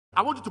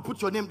I want you to put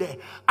your name there.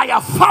 I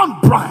have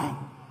found Brian.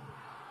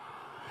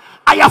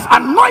 I have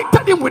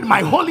anointed him with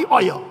my holy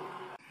oil.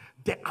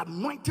 The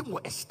anointing will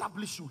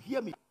establish you.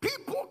 Hear me.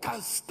 People can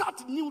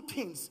start new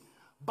things,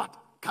 but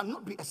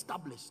cannot be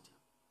established.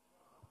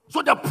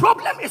 So the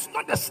problem is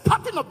not the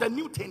starting of the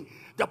new thing.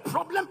 The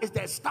problem is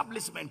the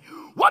establishment.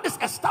 What is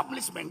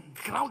establishment?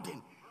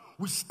 Grounding.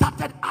 We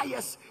started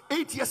IS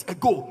 8 years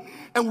ago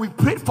and we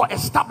prayed for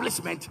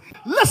establishment.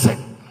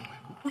 Listen,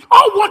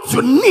 all what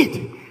you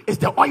need is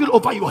the oil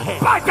over your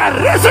head. By the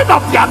reason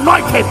of the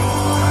anointing,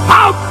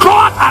 how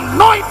God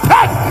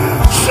anointed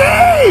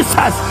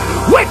Jesus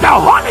with the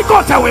Holy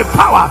Ghost and with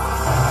power.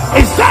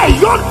 Is there a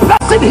young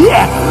person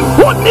here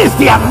who needs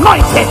the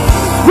anointing?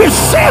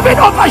 Receive it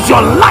over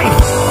your life.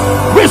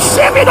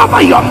 Receive it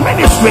over your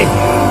ministry.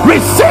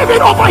 Receive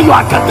it over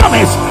your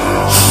academics.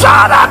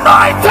 Shout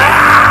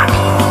anointed!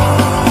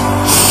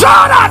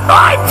 Shout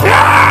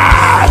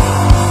anointed!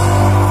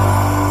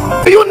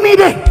 Do you need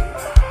it?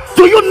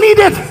 Do you need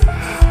it?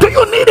 Do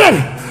you need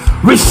it?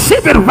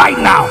 Receive it right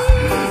now.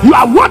 You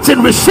are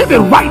watching, receive it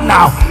right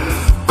now.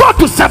 Go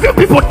to 7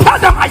 people, tell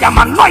them I am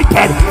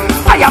anointed.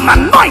 I am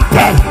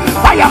anointed.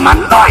 I am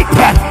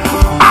anointed.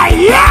 I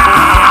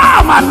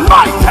am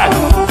anointed.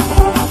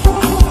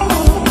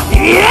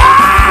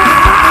 Yeah.